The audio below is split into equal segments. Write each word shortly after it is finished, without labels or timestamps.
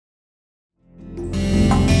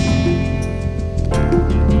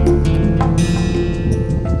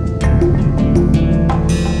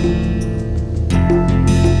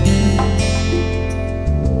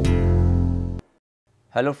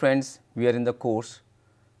Hello friends, we are in the course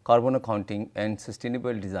Carbon Accounting and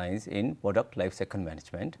Sustainable Designs in Product Lifecycle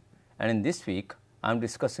Management, and in this week I am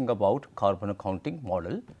discussing about carbon accounting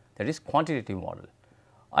model, that is quantitative model.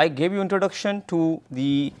 I gave you introduction to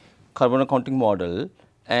the carbon accounting model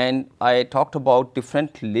and I talked about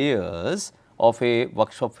different layers of a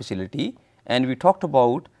workshop facility, and we talked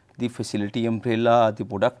about the facility umbrella, the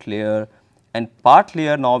product layer and part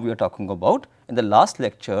layer. Now we are talking about, in the last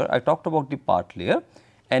lecture I talked about the part layer,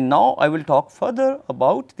 and now I will talk further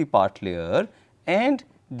about the part layer and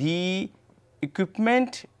the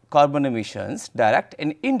equipment carbon emissions, direct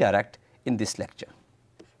and indirect, in this lecture.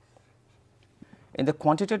 In the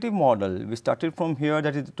quantitative model, we started from here,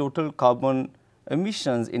 that is the total carbon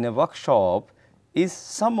emissions in a workshop is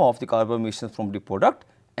sum of the carbon emissions from the product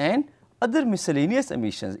and other miscellaneous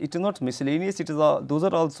emissions. It is not miscellaneous, it is those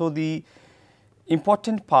are also the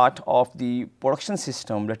important part of the production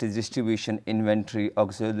system, that is distribution, inventory,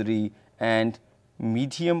 auxiliary and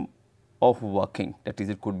medium of working, that is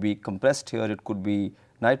it could be compressed air, it could be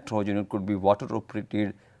nitrogen, it could be water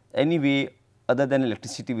operated, anyway other than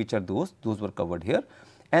electricity, which are those were covered here.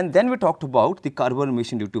 And then we talked about the carbon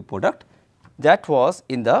emission due to product, that was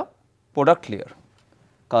in the product layer.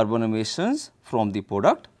 Carbon emissions from the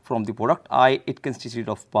product, it consisted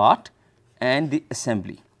of part and the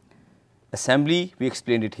assembly. Assembly we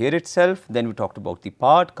explained it here itself, then we talked about the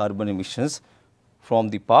part, carbon emissions from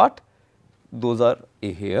the part, those are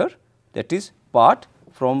here, that is part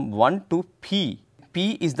from 1 to P.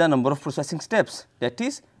 P is the number of processing steps, that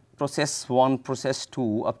is process 1, process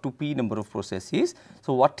 2 up to P number of processes.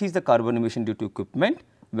 So, what is the carbon emission due to equipment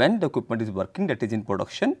when the equipment is working, that is in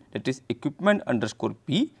production, that is equipment underscore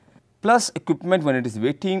P, plus equipment when it is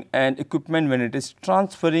waiting and equipment when it is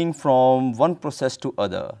transferring from one process to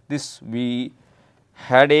other. This we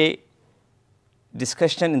had a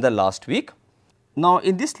discussion in the last week. Now,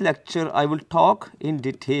 in this lecture I will talk in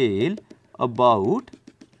detail about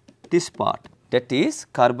this part, that is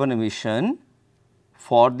carbon emission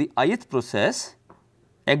for the ith process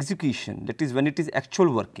execution, that is when it is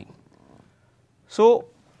actual working. So,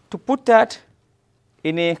 to put that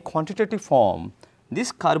in a quantitative form,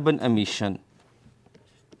 this carbon emission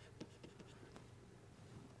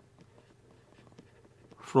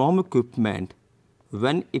from equipment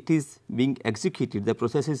when it is being executed, the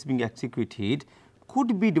process is being executed,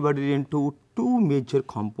 could be divided into two major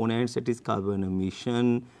components, that is carbon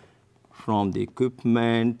emission from the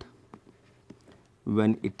equipment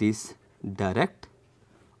when it is direct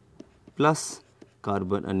plus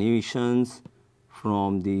carbon emissions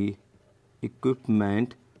from the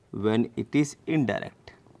equipment when it is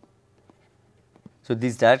indirect. So,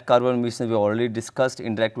 these direct carbon emissions we already discussed,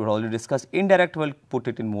 indirect we already discussed, indirect we will put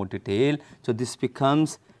it in more detail. So, this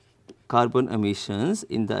becomes carbon emissions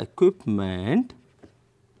in the equipment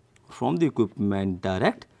from the equipment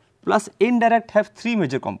direct plus indirect have three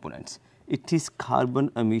major components. It is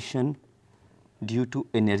carbon emission due to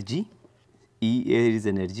energy, E here is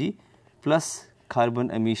energy, plus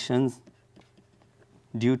carbon emissions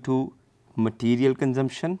due to material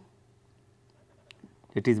consumption,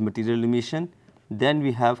 that is material emission. Then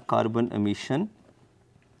we have carbon emission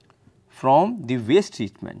from the waste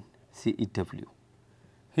treatment, CEW.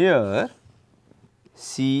 Here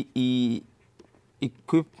CE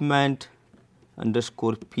equipment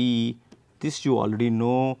underscore P, this you already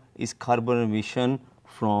know is carbon emission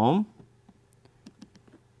from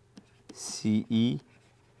CE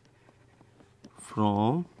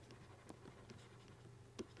from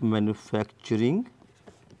manufacturing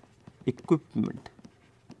equipment.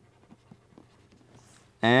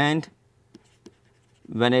 And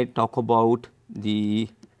when I talk about the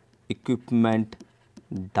equipment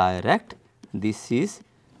direct, this is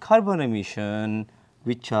carbon emission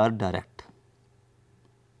which are direct.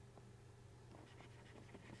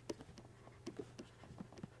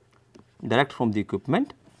 Direct from the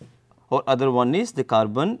equipment, or other one is the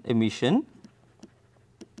carbon emission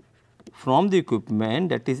from the equipment,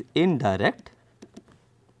 that is indirect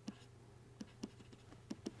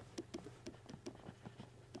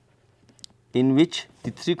in which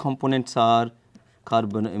the three components are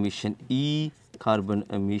carbon emission E, carbon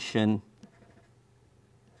emission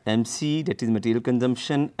MC, that is material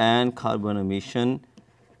consumption, and carbon emission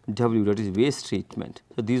W, that is waste treatment.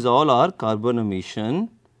 So, these all are carbon emission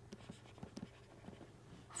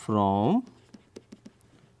from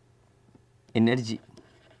energy,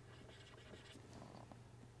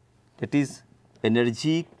 that is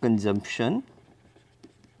energy consumption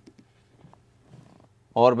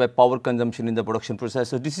or by power consumption in the production process.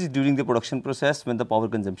 So, this is during the production process when the power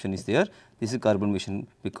consumption is there, this is carbon emission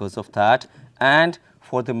because of that. And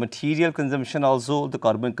for the material consumption also the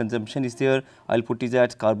carbon consumption is there. I will put it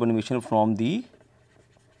as carbon emission from the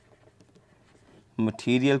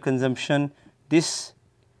material consumption. This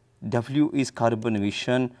W is carbon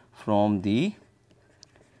emission from the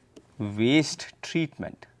waste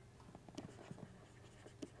treatment.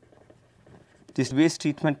 This waste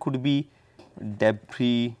treatment could be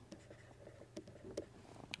debris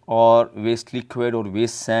or waste liquid or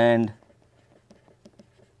waste sand,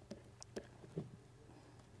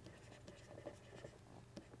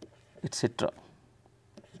 etc.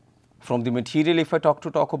 From the material, if I talk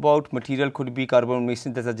about material, could be carbon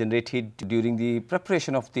emissions that are generated during the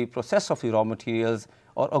preparation of the process of the raw materials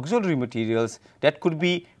or auxiliary materials. That could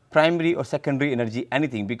be primary or secondary energy,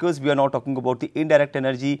 anything, because we are now talking about the indirect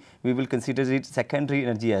energy, we will consider it secondary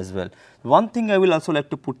energy as well. One thing I will also like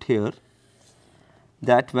to put here,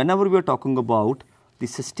 that whenever we are talking about the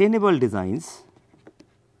sustainable designs,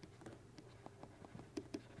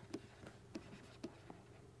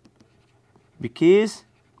 because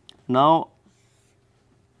now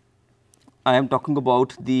I am talking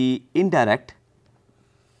about the indirect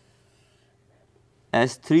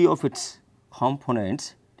as three of its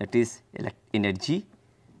components, that is energy,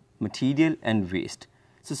 material and waste.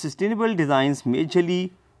 So, sustainable designs majorly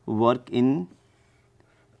work in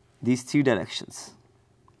these three directions,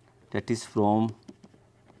 that is from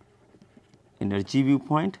energy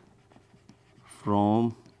viewpoint,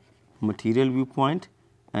 from material viewpoint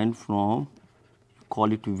and from,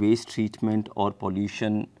 call it waste treatment or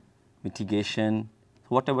pollution mitigation,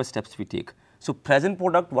 whatever steps we take. So, present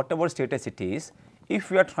product, whatever status it is, if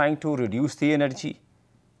we are trying to reduce the energy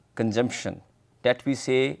consumption, that we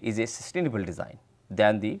say is a sustainable design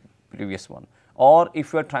than the previous one, or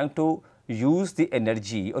if we are trying to use the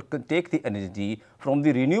energy or take the energy from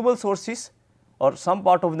the renewable sources, or some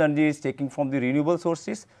part of the energy is taking from the renewable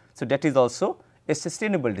sources, so that is also a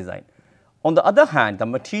sustainable design. On the other hand, the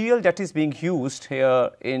material that is being used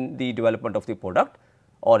here in the development of the product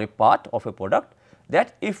or a part of a product,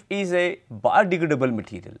 that if is a biodegradable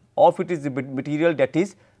material or if it is a material that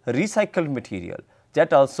is recycled material,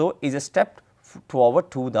 that also is a step forward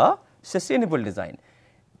to the sustainable design.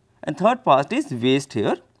 And third part is waste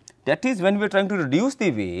here, that is when we are trying to reduce the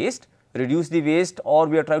waste or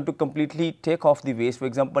we are trying to completely take off the waste. For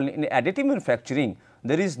example, in additive manufacturing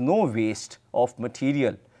there is no waste of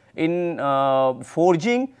material. In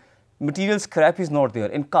forging, material scrap is not there.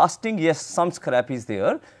 In casting, yes, some scrap is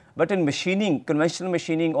there, but in machining, conventional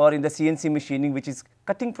machining or in the CNC machining, which is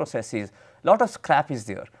cutting processes, lot of scrap is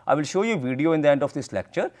there. I will show you a video in the end of this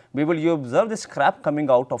lecture. You observe the scrap coming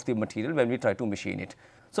out of the material when we try to machine it.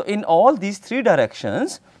 So, in all these three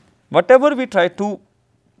directions, whatever we try to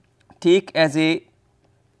take as a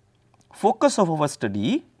focus of our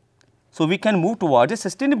study, so we can move towards a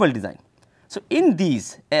sustainable design. So, in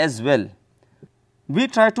these as well, we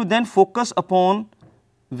try to then focus upon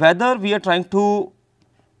whether we are trying to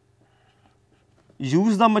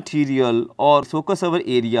use the material or focus our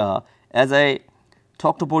area, as I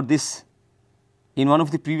talked about this in one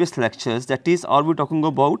of the previous lectures, that is, are we talking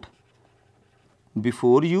about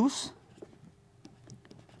before use,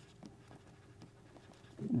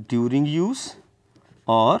 during use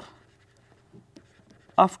or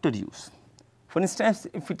after use. For instance,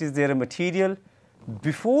 if it is there a material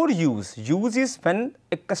before use, use is when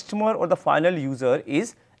a customer or the final user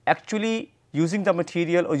is actually using the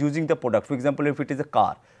material or using the product. For example, if it is a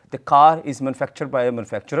car, the car is manufactured by a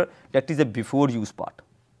manufacturer, that is a before use part.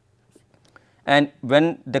 And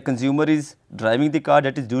when the consumer is driving the car,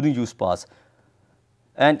 that is during use part.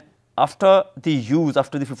 And after the use,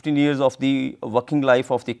 after the 15 years of the working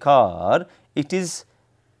life of the car, it is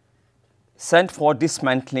sent for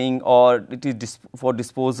dismantling or it is for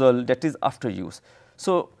disposal, that is after use.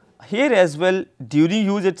 So, here as well, during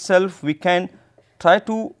use itself we can try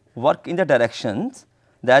to work in the directions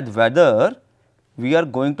that whether we are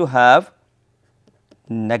going to have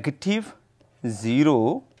negative,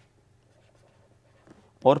 0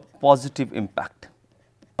 or positive impact.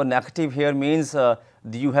 So, negative here means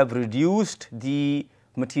you have reduced the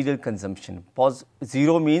material consumption.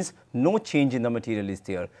 0 means no change in the material is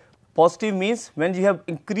there. Positive means when you have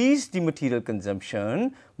increased the material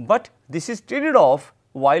consumption, but this is traded off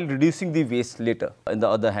while reducing the waste later on the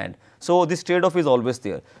other hand. So, this trade off is always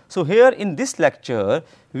there. So, here in this lecture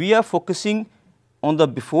we are focusing on the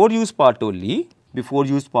before use part only, before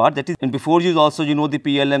use part, that is in before use also you know the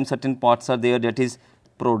PLM certain parts are there, that is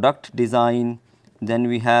product design, then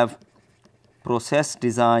we have process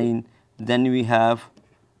design, then we have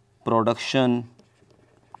production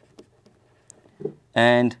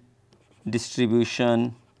and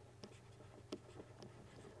distribution.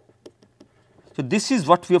 So, this is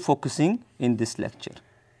what we are focusing in this lecture,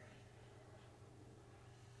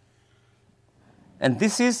 and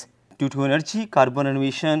this is due to energy, carbon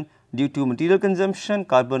emission, due to material consumption,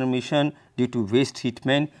 carbon emission, due to waste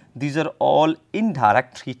treatment. These are all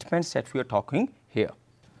indirect treatments that we are talking here.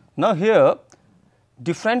 Now, here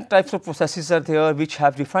different types of processes are there which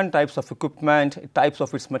have different types of equipment, types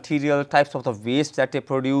of its material, types of the waste that they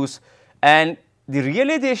produce, and the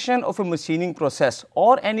realization of a machining process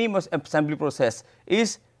or any assembly process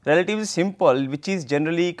is relatively simple, which is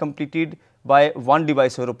generally completed by one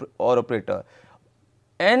device or operator.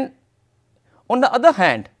 And on the other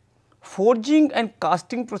hand, forging and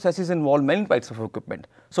casting processes involve many types of equipment.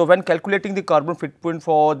 So, when calculating the carbon footprint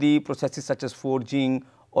for the processes such as forging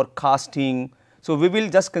or casting, so we will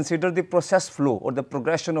just consider the process flow or the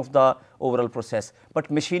progression of the overall process, but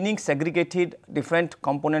machining, segregated different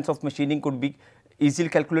components of machining could be easily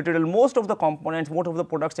calculated, and most of the components, most of the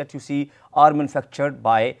products that you see are manufactured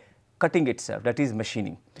by cutting itself, that is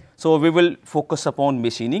machining. So, we will focus upon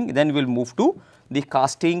machining, then we will move to the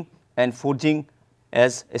casting and forging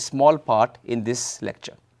as a small part in this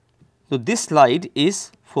lecture. So, this slide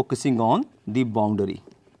is focusing on the boundary,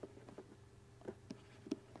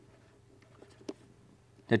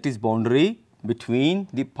 that is boundary between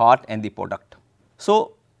the part and the product.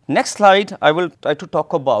 So, next slide I will try to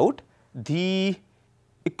talk about the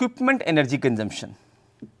equipment energy consumption.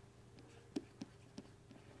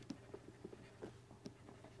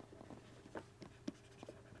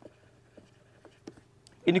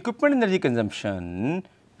 In equipment energy consumption,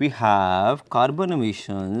 we have carbon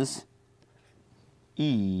emissions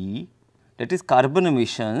E, that is carbon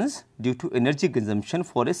emissions due to energy consumption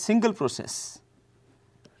for a single process.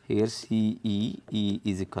 Here E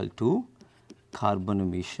is equal to carbon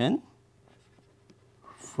emission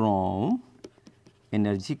from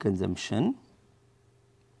energy consumption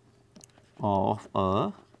of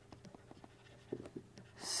a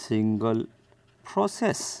single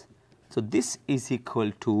process. So, this is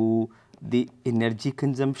equal to the energy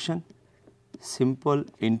consumption simple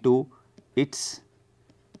into its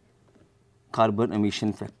carbon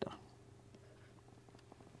emission factor.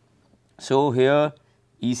 So, here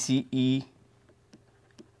ECE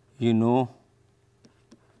you know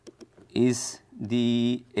is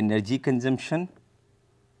the energy consumption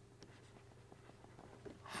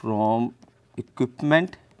from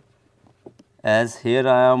equipment, as here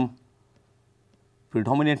I am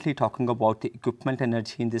predominantly talking about the equipment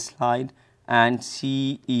energy in this slide, and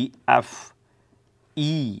CEF,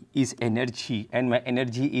 E is energy and my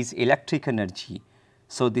energy is electric energy.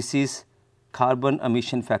 So, this is carbon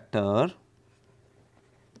emission factor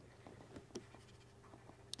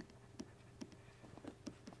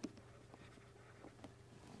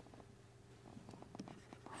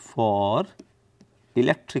for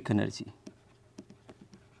electric energy,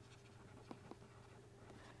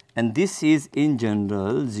 and this is in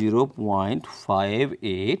general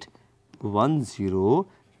 0.5810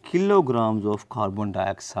 kilograms of carbon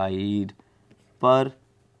dioxide per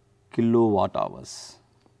kilowatt hours.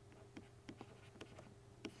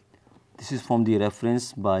 This is from the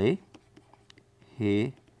reference by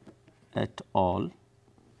Hay et al.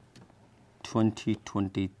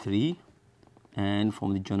 2023 and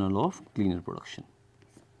from the Journal of Cleaner Production.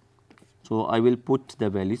 So, I will put the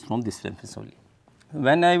values from this reference only.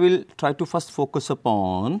 When I will try to first focus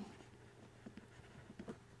upon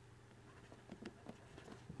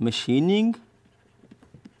machining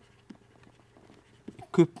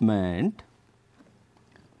equipment,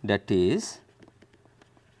 that is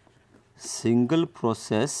single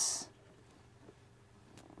process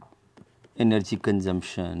energy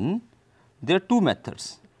consumption, there are two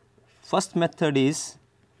methods. First method is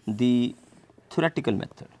the theoretical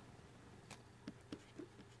method.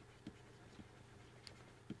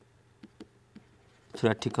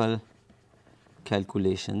 Theoretical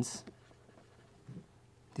calculations,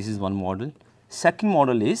 this is one model. Second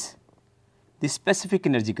model is the specific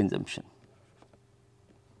energy consumption.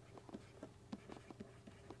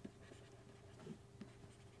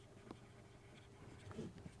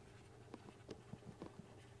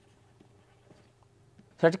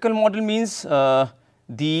 Theoretical model means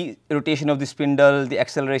the rotation of the spindle, the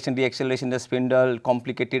acceleration, deceleration of the spindle,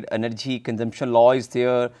 complicated energy consumption law is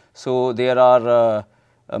there. So, there are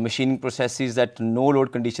machining processes that no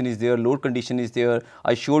load condition is there, load condition is there.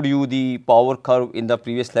 I showed you the power curve in the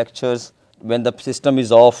previous lectures. When the system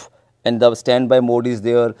is off and the standby mode is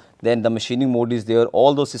there, then the machining mode is there,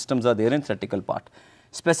 all those systems are there in theoretical part.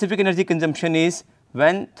 Specific energy consumption is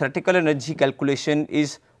when theoretical energy calculation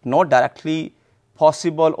is not directly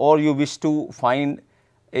possible, or you wish to find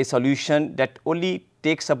a solution that only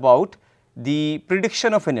takes about the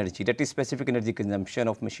prediction of energy, that is specific energy consumption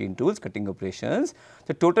of machine tools, cutting operations.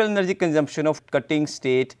 The total energy consumption of cutting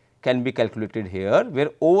state can be calculated here, where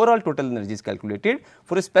overall total energy is calculated.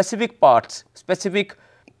 For specific parts, specific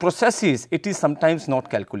processes, it is sometimes not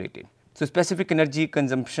calculated. So, specific energy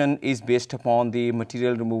consumption is based upon the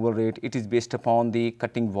material removal rate, it is based upon the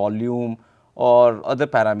cutting volume or other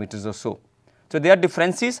parameters or so. So, there are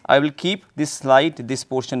differences. I will keep this slide, this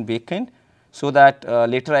portion vacant, so that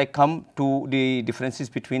later I come to the differences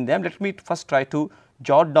between them. Let me first try to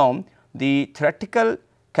jot down the theoretical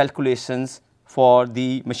calculations for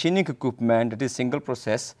the machining equipment, that is single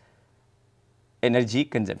process energy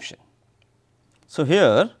consumption. So,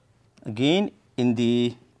 here again in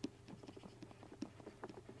the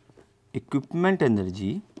equipment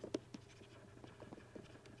energy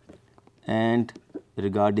and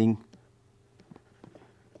regarding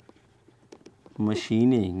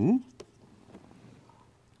machining,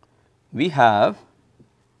 we have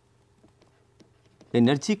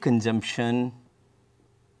energy consumption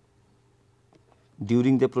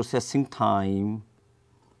during the processing time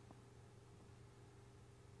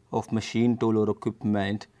of machine tool or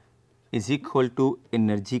equipment is equal to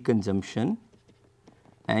energy consumption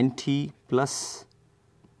NT plus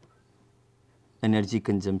energy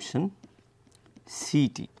consumption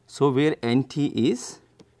CT. So, where NT is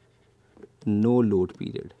no load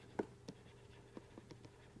period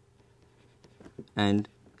and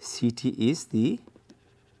CT is the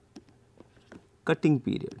cutting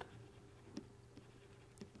period.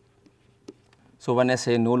 So, when I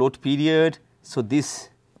say no load period, so this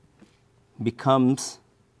becomes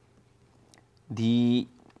the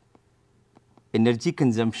energy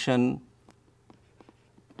consumption,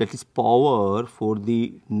 that is power for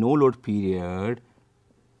the no load period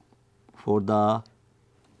for the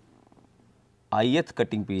ith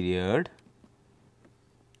cutting period,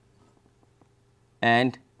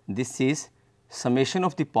 and this is summation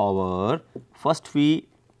of the power. First we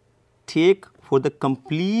take for the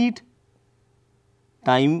complete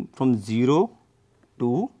time from 0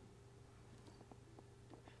 to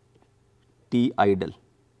T idle,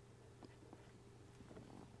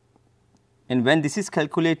 and when this is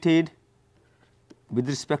calculated with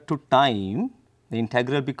respect to time, the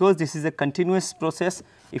integral, because this is a continuous process,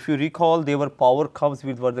 if you recall there were power curves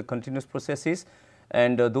which were the continuous processes,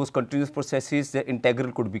 and those continuous processes, the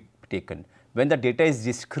integral could be taken. When the data is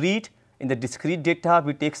discrete, in the discrete data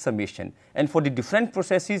we take summation, and for the different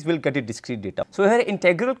processes we will get a discrete data. So, here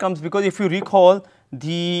integral comes because if you recall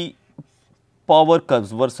the power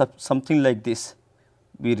curves were something like this,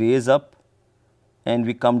 we raise up and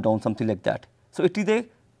we come down something like that. So, it is a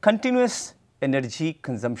continuous energy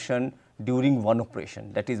consumption during one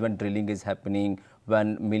operation, that is when drilling is happening,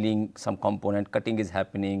 when milling some component, cutting is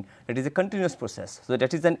happening, that is a continuous process. So,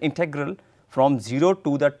 that is an integral from 0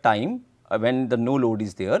 to the time when the no load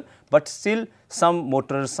is there, but still some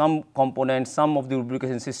motors, some components, some of the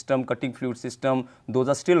lubrication system, cutting fluid system, those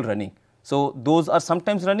are still running. So, those are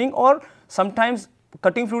sometimes running, or sometimes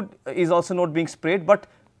cutting fluid is also not being sprayed, but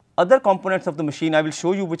other components of the machine, I will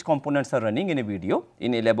show you which components are running in a video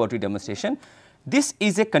in a laboratory demonstration. This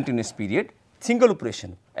is a continuous period, single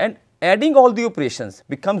operation, and adding all the operations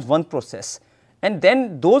becomes one process, and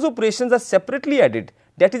then those operations are separately added,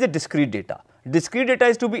 that is a discrete data. Discrete data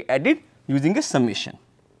is to be added using a summation.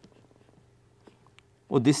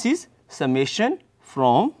 Oh, this is summation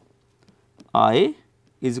from I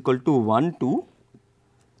is equal to 1 to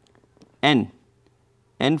n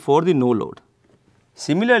for the no load.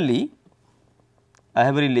 Similarly, I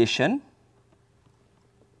have a relation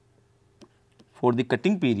for the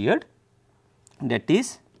cutting period, that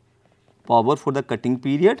is power for the cutting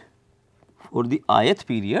period for the ith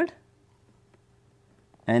period,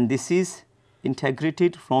 and this is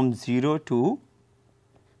integrated from 0 to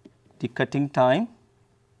the cutting time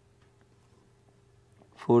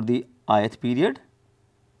for the ith period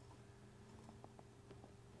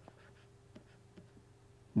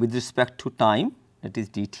with respect to time, that is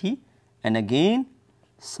dt, and again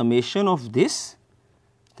summation of this,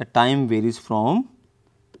 the time varies from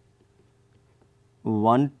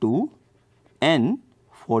 1 to n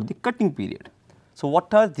for the cutting period. So,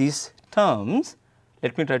 what are these terms?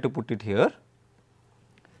 Let me try to put it here.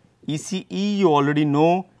 ECE you already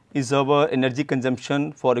know is our energy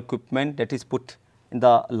consumption for equipment, that is put in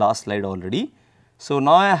the last slide already. So,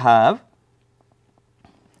 now I have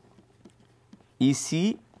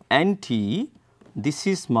EC and T, this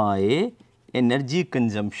is my energy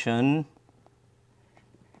consumption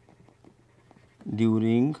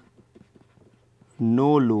during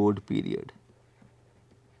no load period.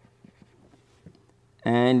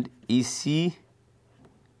 and EC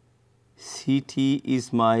CT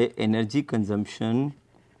is my energy consumption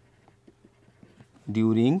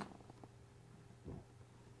during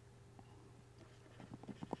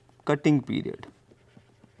cutting period.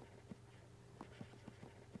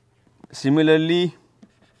 Similarly,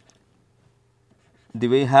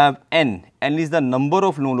 we have N is the number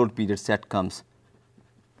of no load periods that comes.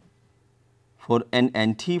 For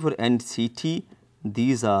NNT, for NCT,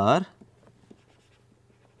 these are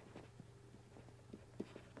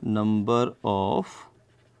number of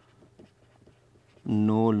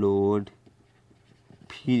no load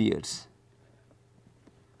periods,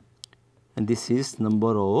 and this is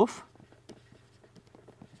number of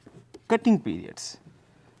cutting periods.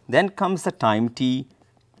 Then comes the time T,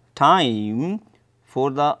 time for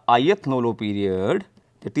the ith no load period,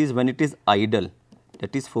 that is when it is idle,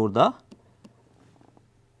 that is for the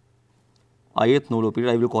ith no load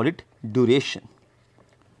period, I will call it duration,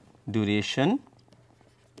 duration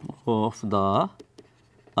of the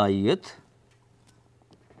ith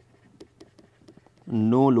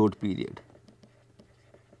no load period.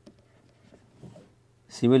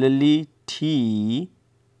 Similarly, T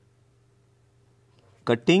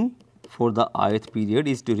cutting for the ith period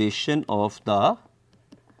is duration of the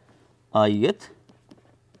ith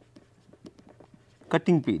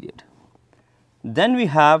cutting period. Then we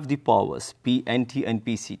have the powers PNT and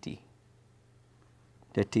PCT,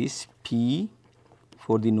 that is P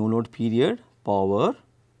for the no load period, power,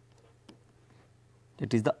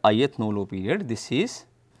 that is the ith no load period, this is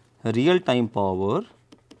real time power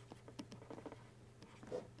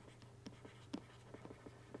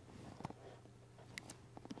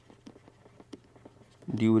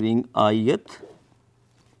during ith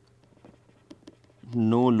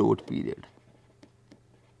no load period.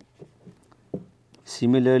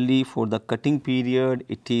 Similarly, for the cutting period,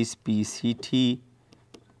 it is PCT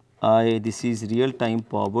I, this is real time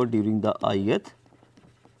power during the ith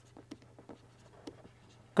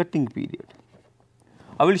cutting period.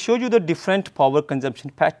 I will show you the different power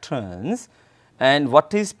consumption patterns and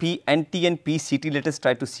what is PNT and PCT. Let us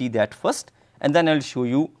try to see that first, and then I will show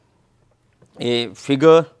you a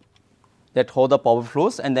figure that how the power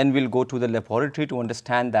flows, and then we will go to the laboratory to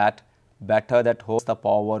understand that better, that how the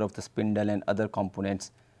power of the spindle and other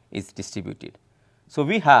components is distributed. So,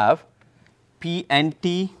 we have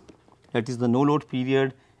PNT, that is the no load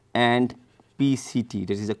period, and PCT,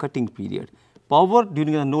 that is the cutting period. Power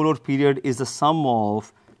during the no load period is the sum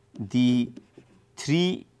of the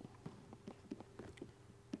three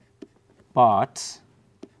parts,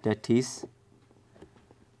 that is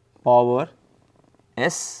power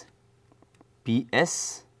S,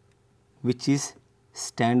 PS, which is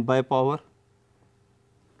standby power,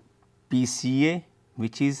 PCA,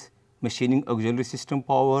 which is machining auxiliary system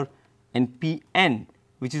power, and PN,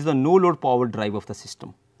 which is the no load power drive of the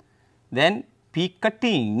system. Then P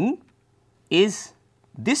cutting is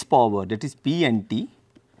this power, that is PNT,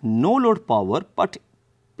 no load power, but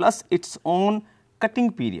plus its own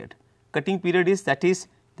cutting period. Cutting period is, that is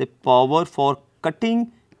the power for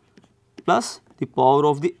cutting plus the power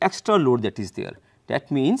of the extra load that is there.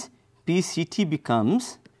 That means PCT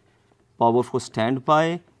becomes power for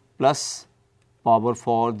standby plus power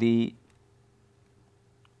for the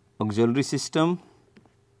auxiliary system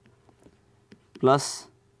plus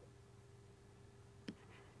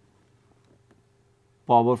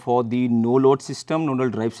power for the no load system, no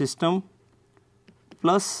load drive system,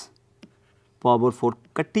 plus power for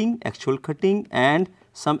cutting, actual cutting, and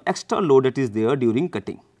some extra load that is there during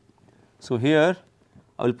cutting. So, here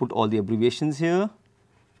I will put all the abbreviations here.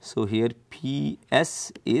 So, here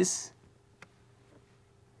PS is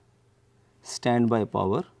standby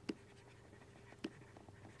power,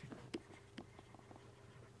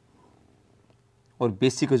 or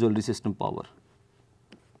basic auxiliary system power.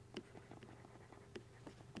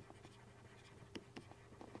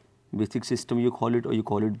 Basic system you call it, or you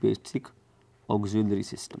call it basic auxiliary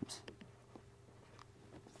systems.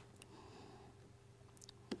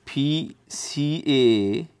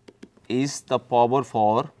 PCA is the power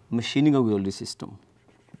for machining auxiliary system.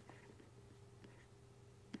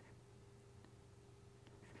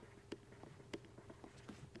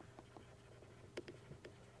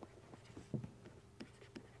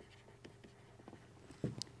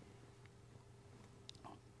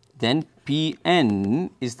 Then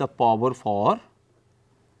PN is the power for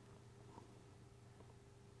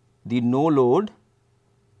the no load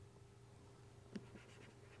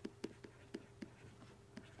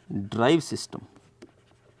drive system.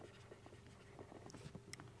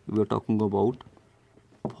 We are talking about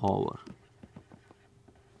power.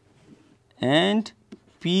 And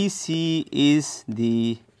PC is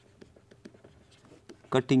the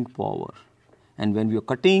cutting power, and when we are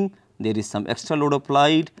cutting there is some extra load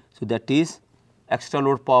applied, so that is extra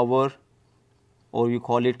load power, or you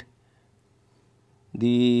call it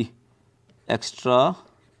the extra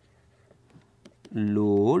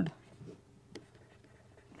load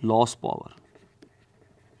loss power.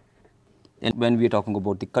 And when we are talking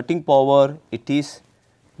about the cutting power, it is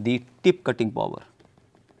the tip cutting power.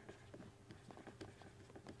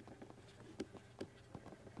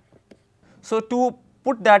 So, to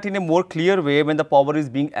put that in a more clear way, when the power is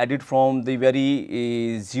being added from the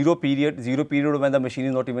very zero period when the machine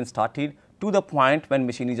is not even started, to the point when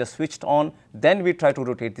machine is just switched on, then we try to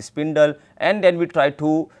rotate the spindle and then we try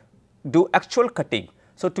to do actual cutting.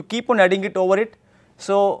 So, to keep on adding it over it.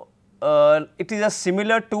 So, it is just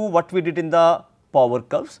similar to what we did in the power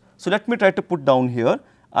curves. So, let me try to put down here.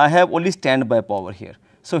 I have only standby power here.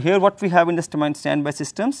 So, here what we have in the standby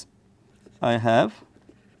systems, I have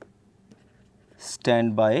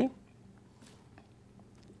standby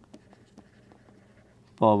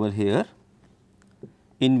power here,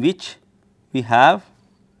 in which we have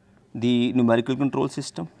the numerical control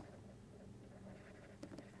system,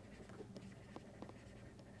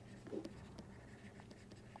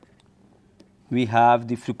 we have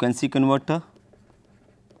the frequency converter,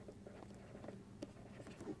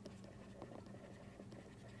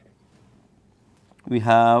 we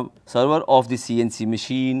have server of the CNC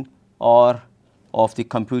machine or of the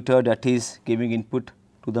computer that is giving input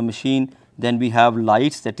to the machine. Then we have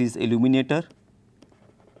lights, that is illuminator,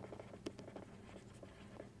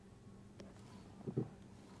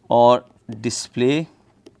 or display,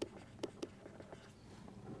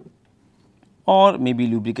 or maybe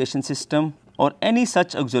lubrication system, or any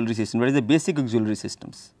such auxiliary system, that is the basic auxiliary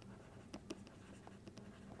systems.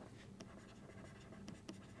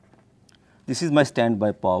 This is my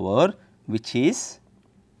standby power, which is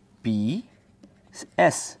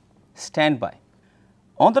PS, standby.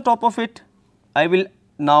 On the top of it, I will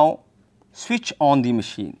now switch on the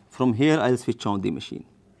machine. From here, I will switch on the machine.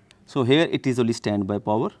 So, here it is only standby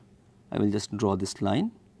power. I will just draw this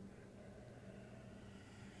line,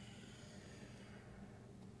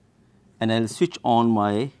 and I will switch on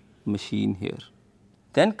my machine here.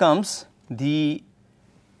 Then comes the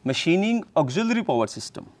machining auxiliary power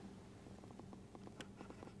system.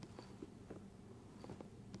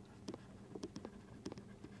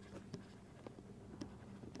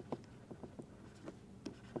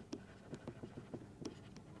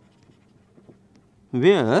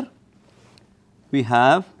 Where we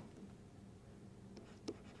have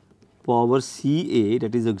power CA,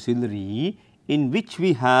 that is auxiliary, in which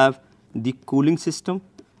we have the cooling system,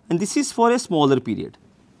 and this is for a smaller period.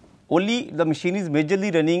 Only the machine is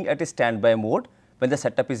majorly running at a standby mode when the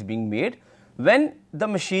setup is being made. When the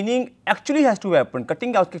machining actually has to happen,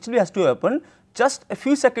 cutting actually has to happen, just a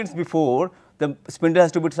few seconds before the spindle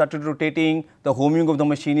has to be started rotating, the homing of the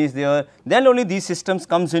machine is there, then only these systems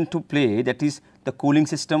comes into play, that is the cooling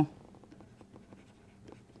system,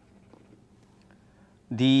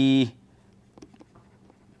 the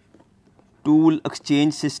tool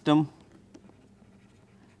exchange system,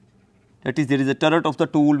 that is there is a turret of the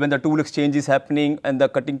tool. When the tool exchange is happening and the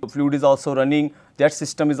cutting fluid is also running, that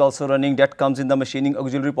system is also running, that comes in the machining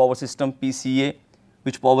auxiliary power system PCA,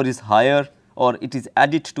 which power is higher or it is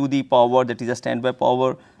added to the power, that is a standby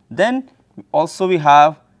power. Then also we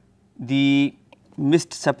have the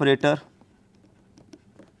mist separator,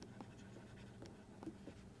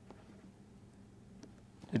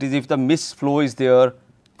 it is if the mist flow is there.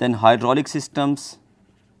 Then hydraulic systems,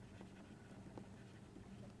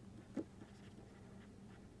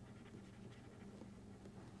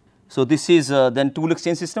 so this is then tool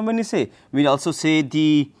exchange system. When you say, we also say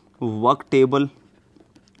the work table,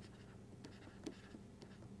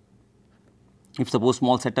 if suppose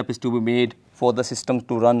small setup is to be made for the system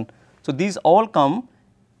to run. So, these all come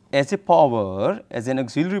as a power, as an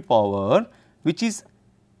auxiliary power, which is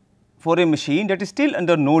for a machine that is still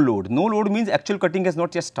under no load. No load means actual cutting has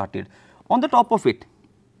not yet started. On the top of it,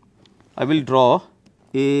 I will draw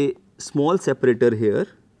a small separator here,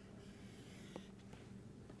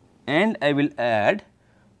 and I will add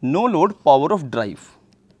no load power of drive.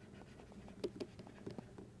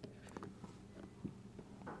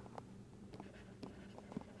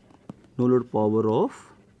 No load power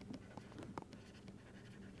of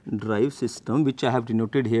drive system, which I have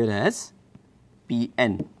denoted here as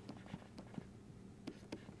Pn.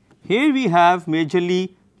 Here we have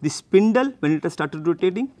majorly the spindle when it has started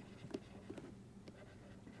rotating,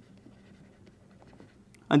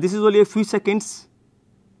 and this is only a few seconds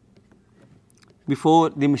before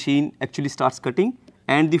the machine actually starts cutting,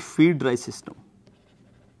 and the feed dry system.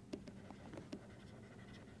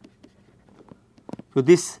 So,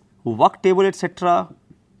 this work table etc.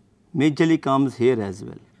 majorly comes here as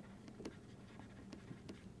well.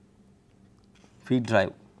 Feed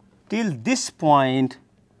drive. Till this point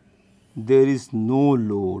there is no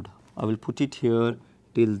load. I will put it here.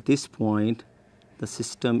 Till this point the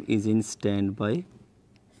system is in standby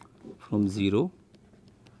from 0.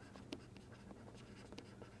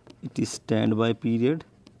 It is standby period,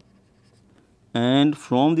 and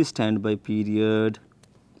from the standby period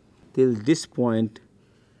till this point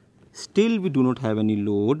still we do not have any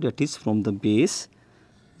load, that is from the base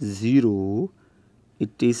 0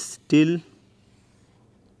 it is still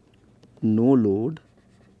no load.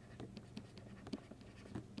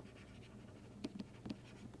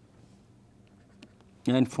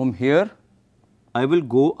 And from here I will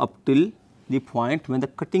go up till the point when the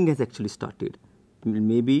cutting has actually started,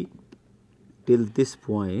 maybe till this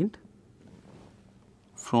point.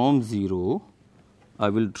 From 0 I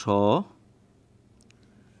will draw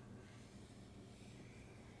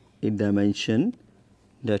a dimension,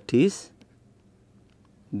 that is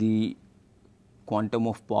the quantum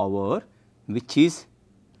of power which is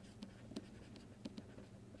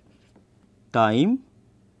time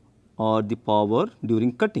or the power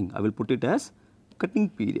during cutting. I will put it as cutting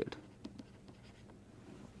period.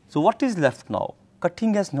 So, what is left now?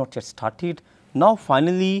 Cutting has not yet started. Now,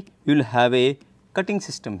 finally, you will have a cutting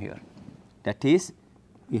system here. That is,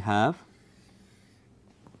 we have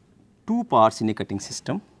two parts in a cutting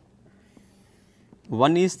system.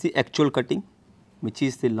 One is the actual cutting, which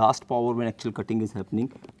is the last power when actual cutting is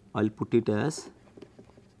happening. I will put it as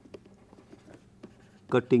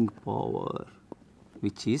cutting power,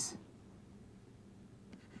 which is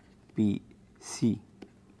PC.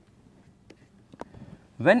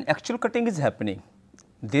 When actual cutting is happening,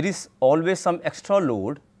 there is always some extra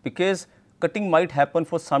load, because cutting might happen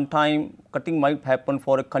for some time, cutting might happen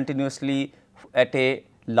for a continuously at a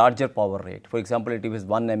larger power rate. For example, it is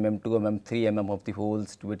 1 mm, 2 mm, 3 mm of the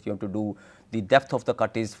holes to which you have to do. The depth of the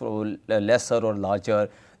cut is for lesser or larger.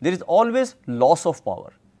 There is always loss of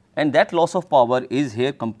power, and that loss of power is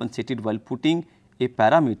here compensated while putting a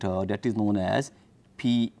parameter that is known as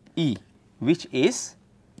PE, which is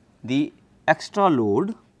the extra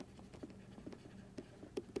load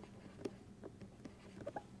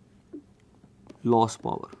loss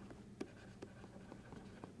power.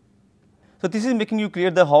 So, this is making you clear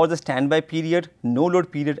that how the standby period, no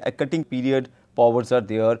load period, a cutting period powers are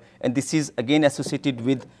there, and this is again associated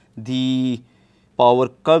with the power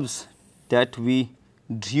curves that we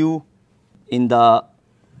drew in the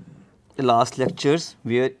last lectures,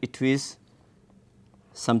 where it is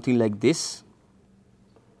something like this.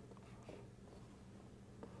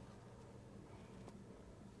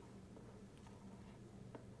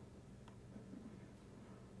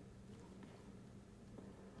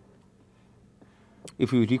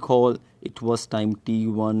 If you recall, it was time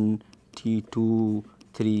T1, T2,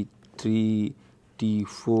 T3,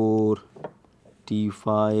 T4,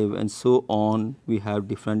 T5 and so on. We have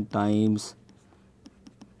different times,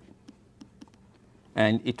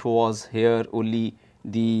 and it was here only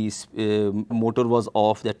the motor was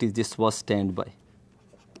off, that is this was standby.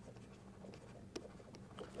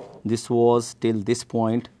 This was till this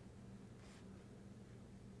point,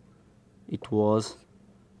 it was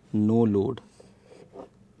no load.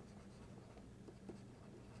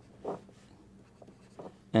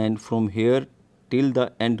 And from here till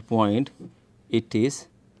the end point it is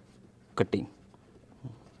cutting.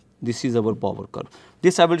 This is our power curve.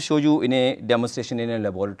 This I will show you in a demonstration in a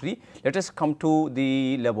laboratory. Let us come to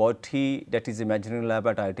the laboratory, that is imaginary lab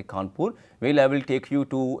at IIT Kanpur, where I will take you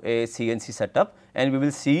to a CNC setup, and we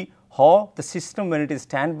will see how the system, when it is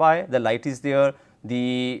standby, the light is there,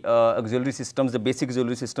 the auxiliary systems, the basic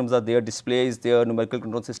auxiliary systems are there, display is there, numerical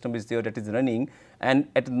control system is there, that is running, and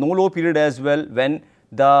at no load period as well, when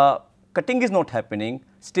the cutting is not happening,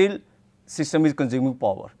 still system is consuming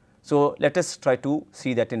power. So, let us try to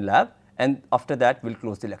see that in lab, and after that we will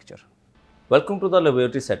close the lecture. Welcome to the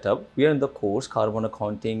laboratory setup. We are in the course Carbon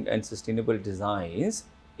Accounting and Sustainable Designs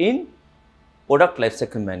in Product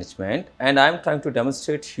Lifecycle Management, and I am trying to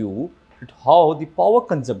demonstrate to you how the power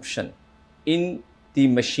consumption in the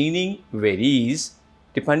machining varies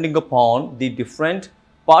depending upon the different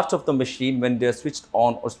parts of the machine when they are switched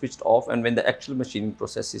on or switched off, and when the actual machining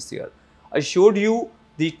process is there. I showed you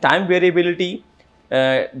the time variability,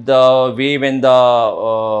 the way when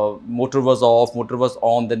the motor was off, motor was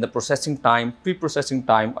on, then the processing time, pre-processing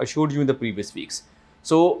time I showed you in the previous weeks.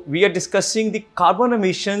 So, we are discussing the carbon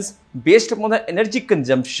emissions based upon the energy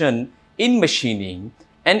consumption in machining,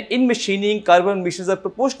 And in machining, carbon emissions are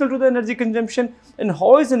proportional to the energy consumption. And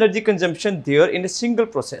how is energy consumption there in a single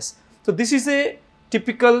process? So this is a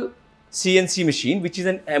typical CNC machine, which is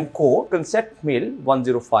an AMCO concept mill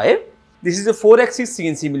 105. This is a 4-axis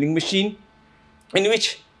CNC milling machine, in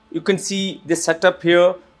which you can see this setup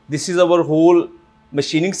here. This is our whole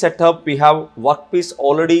machining setup. We have workpiece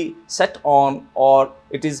already set on, or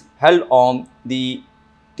it is held on the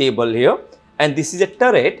table here. And this is a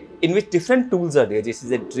turret in which different tools are there. This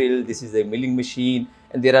is a drill, this is a milling machine,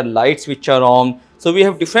 and there are lights which are on. So we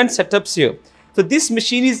have different setups here. So this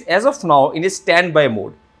machine is as of now in a standby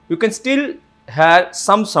mode. You can still have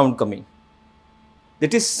some sound coming.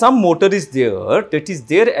 That is, some motor is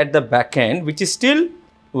there at the back end, which is still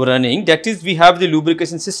running. That is, we have the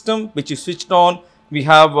lubrication system which is switched on. We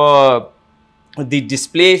have the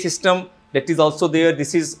display system that is also there.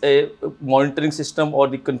 This is a monitoring system or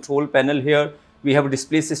the control panel here. We have a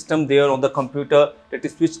display system there on the computer that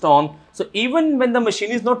is switched on. So even when the machine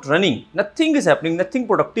is not running, nothing is happening, nothing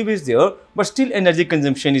productive is there, but still energy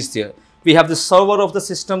consumption is there. We have the server of the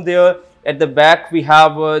system there. At the back, we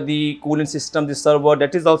have the coolant system, the server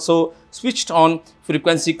that is also switched on,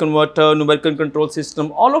 frequency converter, numerical control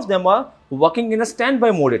system. All of them are working in a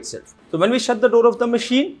standby mode itself. So when we shut the door of the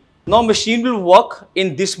machine, now machine will work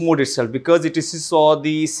in this mode itself, because it is for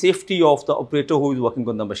the safety of the operator who is working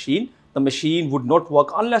on the machine. The machine would not work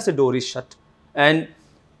unless the door is shut. And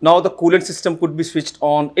now the coolant system could be switched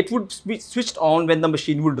on. It would be switched on when the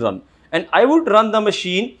machine would run. And I would run the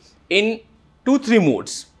machine in 2-3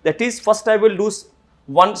 modes. That is, first I will do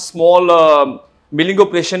one small milling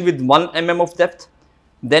operation with 1 mm of depth,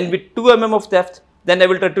 then with 2 mm of depth, then I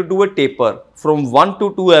will try to do a taper from 1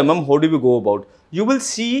 to 2 mm. How do we go about? You will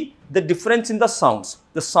see the difference in the sounds,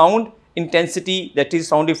 the sound intensity, that is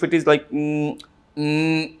sound if it is like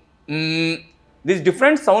these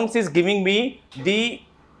different sounds is giving me the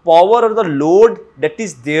power or the load that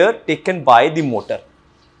is there taken by the motor.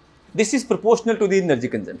 This is proportional to the energy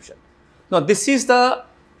consumption. Now this is the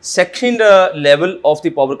second level of the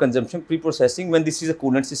power consumption pre-processing, when this is a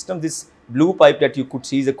coolant system. This blue pipe that you could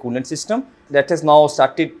see is a coolant system that has now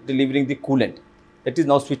started delivering the coolant. That is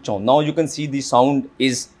now switched on. Now you can see the sound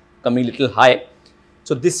is coming little high.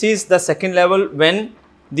 So this is the second level when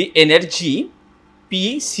the energy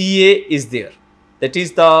PCA is there. That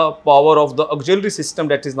is the power of the auxiliary system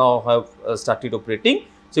that is now have started operating.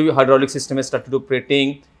 So your hydraulic system has started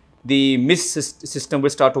operating. The mist system will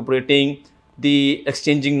start operating. The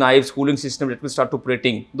exchanging knives cooling system that will start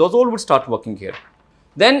operating. Those all will start working here.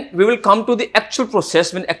 Then we will come to the actual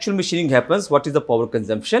process when actual machining happens. What is the power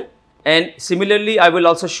consumption? And similarly, I will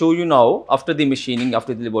also show you now after the machining,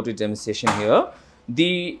 after the laboratory demonstration here,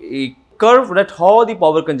 the curve that how the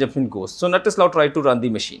power consumption goes. So let us now try to run the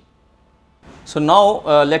machine. So now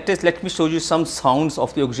let me show you some sounds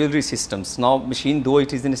of the auxiliary systems. Now machine, though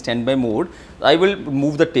it is in standby mode, I will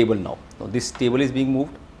move the table now. Now this table is being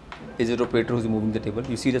moved. Is it operator who is moving the table?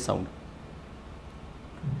 You see the sound.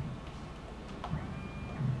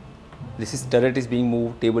 This is turret is being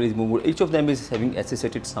moved, table is moved. Each of them is having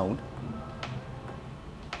associated sound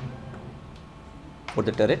for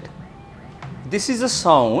the turret. This is the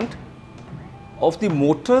sound of the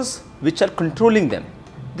motors which are controlling them.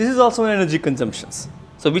 This is also energy consumptions.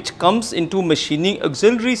 So which comes into machining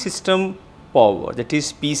auxiliary system power, that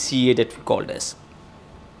is PCA that we called as.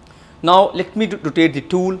 Now let me rotate the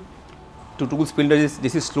tool. To tool spindle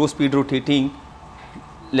this is slow speed rotating,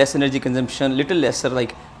 less energy consumption, little lesser,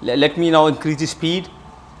 like let me now increase the speed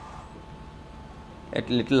at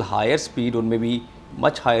little higher speed or maybe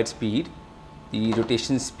much higher speed. The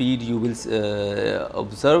rotation speed you will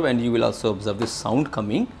observe, and you will also observe the sound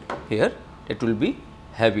coming here. It will be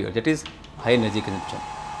heavier, that is high energy consumption.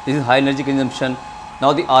 This is high energy consumption.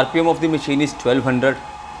 Now the RPM of the machine is 1200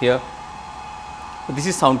 here. So this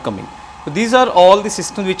is sound coming. So these are all the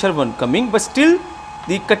systems which are coming, but still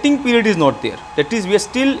the cutting period is not there. That is, we are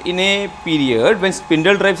still in a period when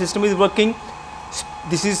spindle drive system is working.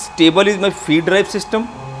 This is table is my feed drive system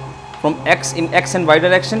from X in X and Y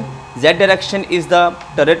direction. Z direction is the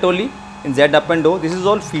turret only, in Z up and down. This is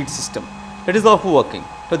all feed system. That is all working.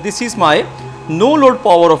 So this is my no load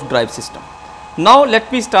power of drive system. Now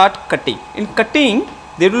let me start cutting. In cutting,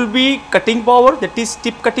 there will be cutting power, that is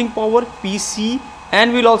tip cutting power PC,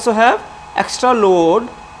 and we will also have extra load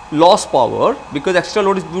loss power, because extra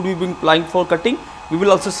load is would be being applying for cutting. We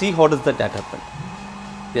will also see how does that happen.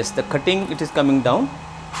 Yes, the cutting, it is coming down.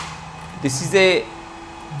 This is a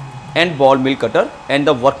end ball mill cutter, and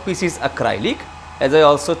the workpiece is acrylic. As I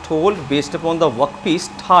also told, based upon the workpiece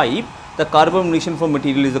type, the carbon emission from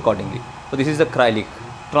material is accordingly. So this is acrylic,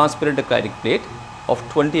 transparent acrylic plate of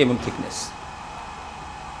 20 mm thickness.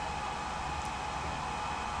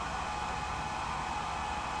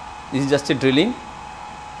 This is just a drilling.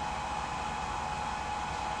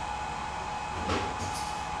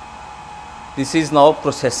 This is now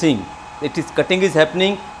processing. It is cutting is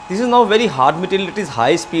happening. This is now very hard material. It is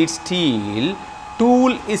high speed steel.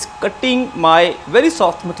 Tool is cutting my very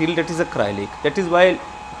soft material, that is acrylic. That is why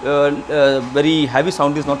very heavy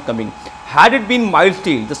sound is not coming. Had it been mild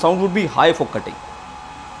steel, the sound would be high for cutting.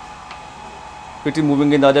 It is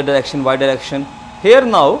moving in the other direction, y direction. Here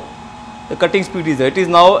now the cutting speed is there. It is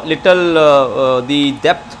now little the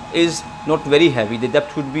depth is not very heavy. The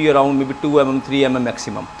depth should be around maybe 2 mm, 3 mm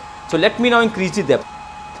maximum. So let me now increase the depth,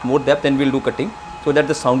 more depth, and we will do cutting so that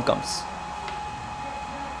the sound comes.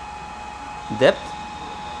 Depth.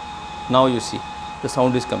 Now you see the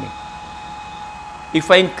sound is coming. If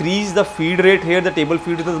I increase the feed rate here, the table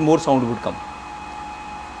feed, the more sound would come.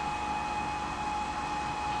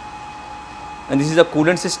 And this is a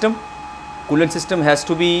coolant system. Coolant system has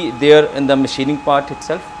to be there in the machining part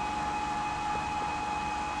itself.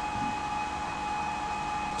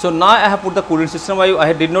 So now I have put the coolant system.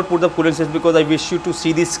 I did not put the coolant system because I wish you to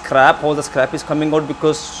see the scrap, how the scrap is coming out,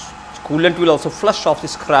 because coolant will also flush off the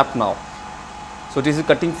scrap now. So this is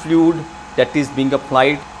cutting fluid that is being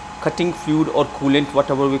applied, cutting fluid or coolant,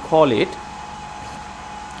 whatever we call it.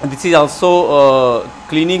 And this is also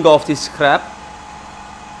cleaning of the scrap,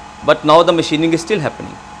 but now the machining is still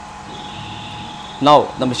happening.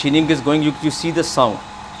 Now the machining is going, you see the sound,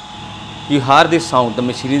 you hear the sound, the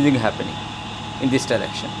machining is happening in this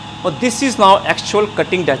direction. Now this is now actual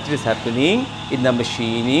cutting that is happening in the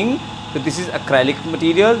machining. So this is acrylic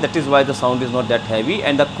material, that is why the sound is not that heavy,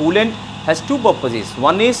 and the coolant has two purposes.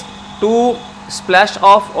 One is to splash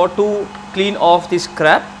off or to clean off the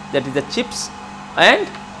scrap, that is the chips, and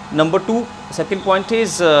number two, second point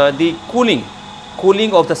is the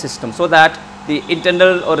cooling of the system, so that the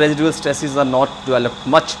internal or residual stresses are not developed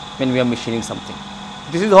much when we are machining something.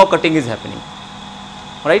 This is how cutting is happening.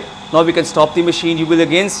 Alright, now we can stop the machine. You will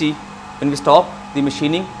again see when we stop the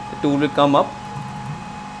machining, the tool will come up.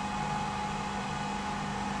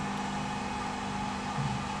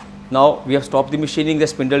 Now we have stopped the machining, the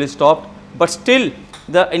spindle is stopped, but still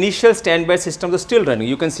the initial standby systems are still running.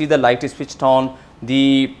 You can see the light is switched on,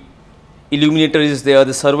 the illuminator is there,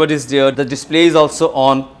 the server is there, the display is also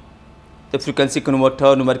on, the frequency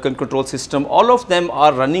converter, numerical control system, all of them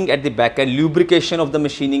are running at the back end. Lubrication of the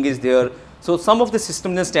machining is there. So some of the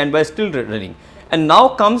systems in standby is still running. And now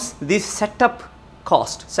comes this setup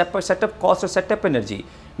cost, setup cost or setup energy.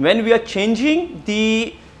 When we are changing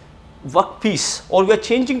the workpiece or we are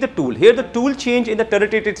changing the tool, here the tool change in the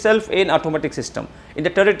turret itself in automatic system. In the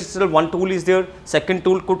turret itself, one tool is there, second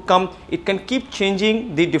tool could come, it can keep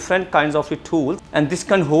changing the different kinds of the tools, and this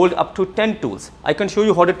can hold up to 10 tools. I can show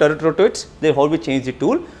you how the turret rotates, then how we change the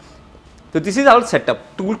tool. So this is our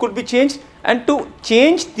setup, tool could be changed, and to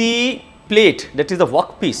change the plate, that is the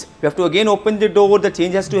workpiece, we have to again open the door, the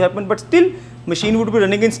change has to happen, but still machine would be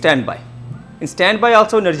running in standby. In standby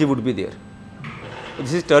also energy would be there. So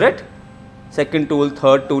this is turret, second tool,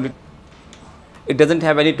 third tool, it does not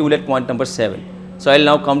have any tool at point number 7. So I will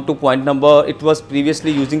now come to point number, it was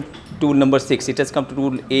previously using tool number 6, it has come to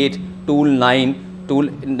tool 8, tool 9, tool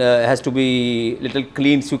has to be little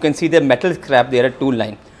cleaned. So you can see the metal scrap there at tool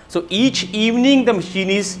 9. So each evening the machine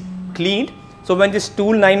is cleaned. So when this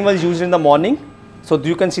tool 9 was used in the morning, so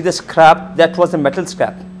you can see the scrap, that was the metal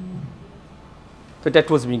scrap. So that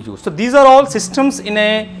was being used. So these are all systems in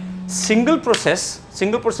a single process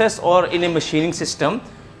or in a machining system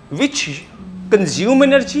which consume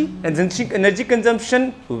energy, and energy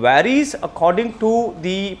consumption varies according to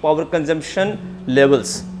the power consumption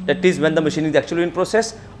levels. That is when the machine is actually in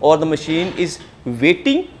process or the machine is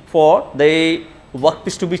waiting for the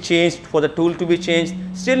workpiece to be changed, for the tool to be changed,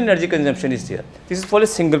 still energy consumption is there. This is for a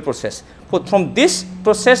single process. From this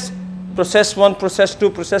process, process 1, process 2,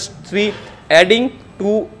 process 3, adding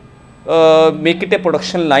to make it a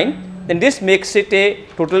production line, then this makes it a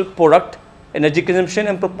total product, energy consumption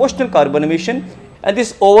and proportional carbon emission, and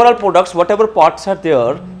this overall products, whatever parts are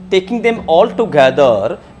there, taking them all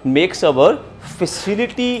together makes our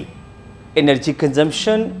facility energy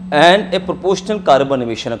consumption and a proportional carbon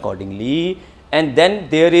emission accordingly. And then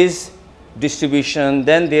there is distribution,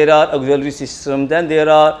 then there are auxiliary system, then there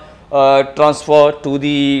are transfer to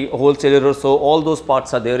the wholesaler. So all those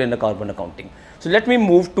parts are there in the carbon accounting. So let me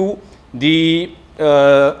move to the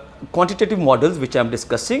quantitative models which I am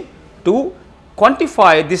discussing to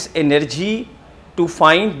quantify this energy to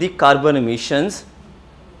find the carbon emissions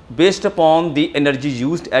based upon the energy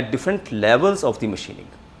used at different levels of the machining.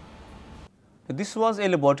 This was a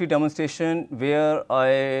laboratory demonstration where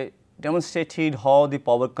I demonstrated how the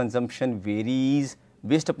power consumption varies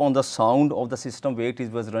based upon the sound of the system, where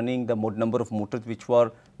it was running, the number of motors which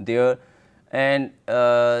were there, and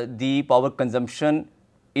the power consumption.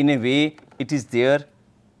 In a way, it is there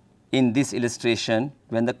in this illustration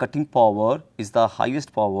when the cutting power is the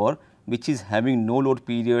highest power, which is having no load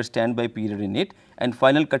period, standby period in it, and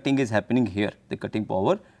final cutting is happening here, the cutting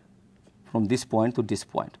power from this point to this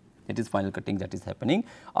point. It is final cutting that is happening.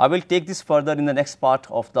 I will take this further in the next part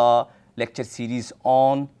of the lecture series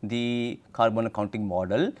on the carbon accounting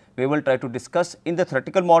model. We will try to discuss in the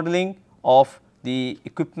theoretical modeling of the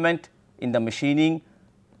equipment in the machining.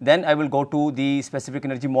 Then I will go to the specific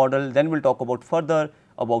energy model. Then we will talk about further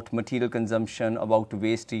about material consumption, about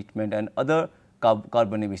waste treatment and other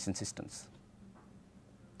carbon emission systems.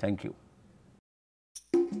 Thank you.